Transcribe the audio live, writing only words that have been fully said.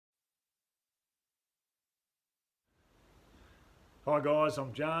Hi guys,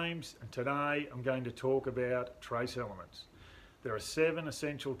 I'm James and today I'm going to talk about trace elements. There are 7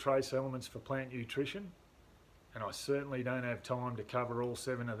 essential trace elements for plant nutrition and I certainly don't have time to cover all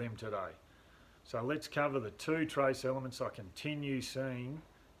 7 of them today. So let's cover the 2 trace elements I continue seeing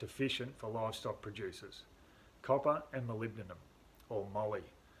deficient for livestock producers. Copper and molybdenum, or moly.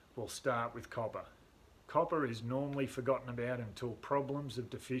 We'll start with copper. Copper is normally forgotten about until problems of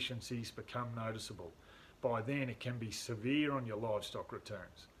deficiencies become noticeable. By then it can be severe on your livestock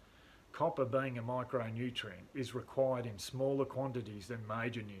returns. Copper, being a micronutrient, is required in smaller quantities than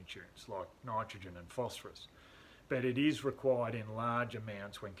major nutrients like nitrogen and phosphorus, but it is required in large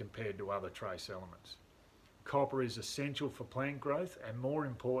amounts when compared to other trace elements. Copper is essential for plant growth and, more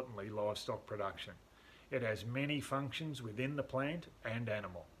importantly, livestock production. It has many functions within the plant and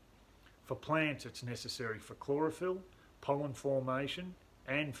animal. For plants it's necessary for chlorophyll, pollen formation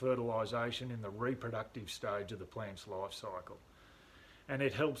and fertilisation in the reproductive stage of the plant's life cycle. And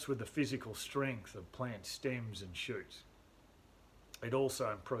it helps with the physical strength of plant stems and shoots. It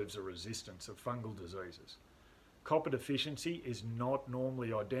also improves the resistance of fungal diseases. Copper deficiency is not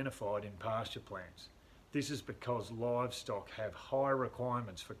normally identified in pasture plants. This is because livestock have higher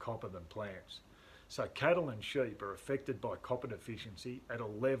requirements for copper than plants. So cattle and sheep are affected by copper deficiency at a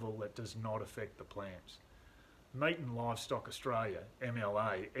level that does not affect the plants. Meat and Livestock Australia,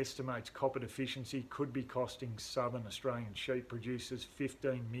 MLA, estimates copper deficiency could be costing southern Australian sheep producers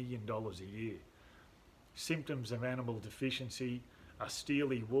 $15 million a year. Symptoms of animal deficiency are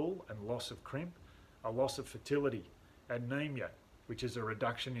steely wool and loss of crimp, a loss of fertility, anemia, which is a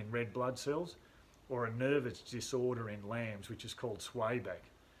reduction in red blood cells, or a nervous disorder in lambs, which is called swayback,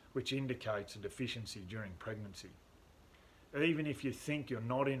 which indicates a deficiency during pregnancy. Even if you think you're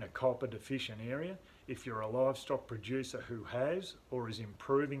not in a copper deficient area, if you're a livestock producer who has or is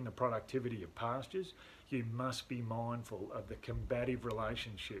improving the productivity of pastures, you must be mindful of the combative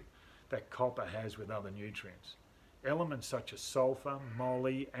relationship that copper has with other nutrients. Elements such as sulphur,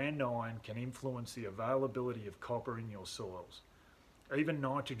 moly and iron can influence the availability of copper in your soils. Even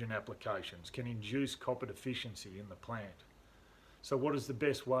nitrogen applications can induce copper deficiency in the plant. So what is the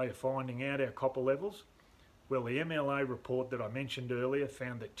best way of finding out our copper levels? Well, the MLA report that I mentioned earlier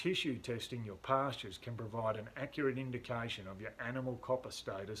found that tissue testing your pastures can provide an accurate indication of your animal copper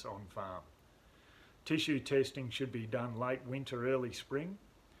status on farm. Tissue testing should be done late winter, early spring.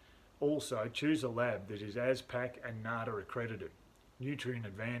 Also, choose a lab that is ASPAC and NADA accredited. Nutrient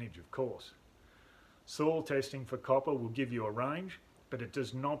Advantage, of course. Soil testing for copper will give you a range, but it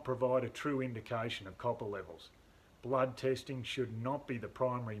does not provide a true indication of copper levels. Blood testing should not be the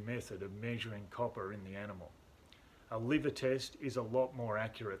primary method of measuring copper in the animal. A liver test is a lot more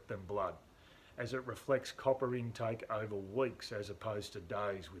accurate than blood, as it reflects copper intake over weeks as opposed to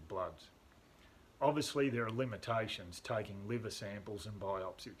days with bloods. Obviously there are limitations taking liver samples and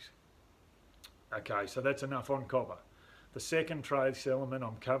biopsies. Okay, so that's enough on copper. The second trace element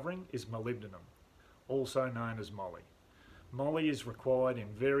I'm covering is molybdenum, also known as moly. Moly is required in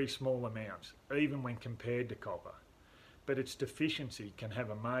very small amounts, even when compared to copper, but its deficiency can have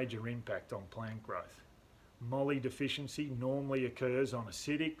a major impact on plant growth. Moly deficiency normally occurs on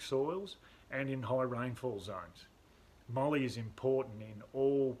acidic soils and in high rainfall zones. Moly is important in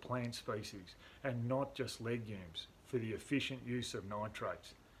all plant species and not just legumes for the efficient use of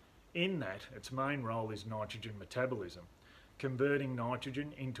nitrates. In that, its main role is nitrogen metabolism, converting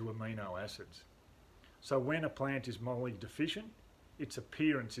nitrogen into amino acids. So when a plant is moly deficient, its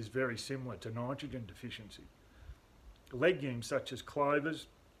appearance is very similar to nitrogen deficiency. Legumes such as clovers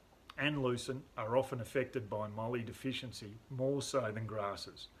and lucerne are often affected by moly deficiency more so than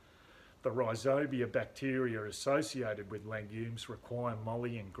grasses. The rhizobia bacteria associated with legumes require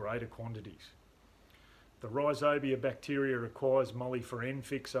moly in greater quantities. The rhizobia bacteria requires moly for N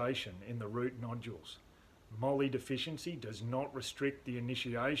fixation in the root nodules. Moly deficiency does not restrict the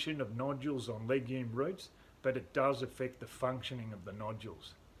initiation of nodules on legume roots, but it does affect the functioning of the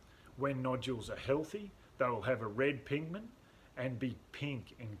nodules. When nodules are healthy, they will have a red pigment and be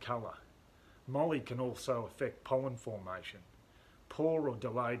pink in colour. Moly can also affect pollen formation, poor or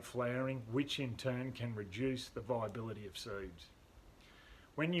delayed flowering, which in turn can reduce the viability of seeds.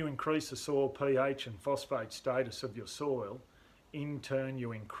 When you increase the soil pH and phosphate status of your soil, in turn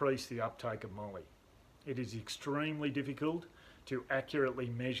you increase the uptake of moly. It is extremely difficult to accurately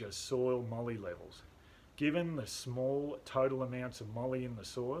measure soil moly levels, given the small total amounts of moly in the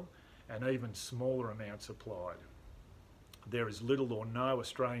soil and even smaller amounts applied. There is little or no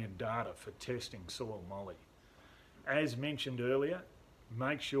Australian data for testing soil moly. As mentioned earlier,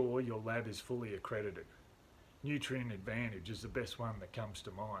 make sure your lab is fully accredited. Nutrient Advantage is the best one that comes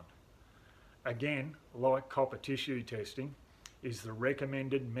to mind. Again, like copper tissue testing, is the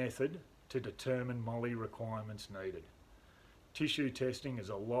recommended method to determine moly requirements needed. Tissue testing is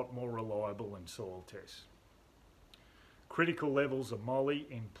a lot more reliable than soil tests. Critical levels of moly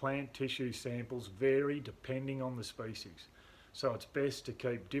in plant tissue samples vary depending on the species, so it's best to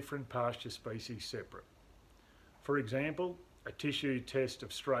keep different pasture species separate. For example, a tissue test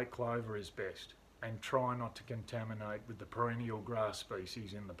of straight clover is best, and try not to contaminate with the perennial grass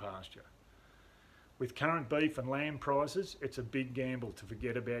species in the pasture. With current beef and lamb prices, it's a big gamble to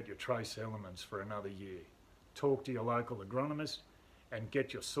forget about your trace elements for another year. Talk to your local agronomist and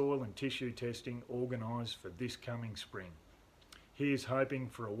get your soil and tissue testing organised for this coming spring. Here's hoping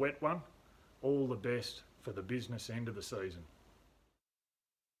for a wet one. All the best for the business end of the season.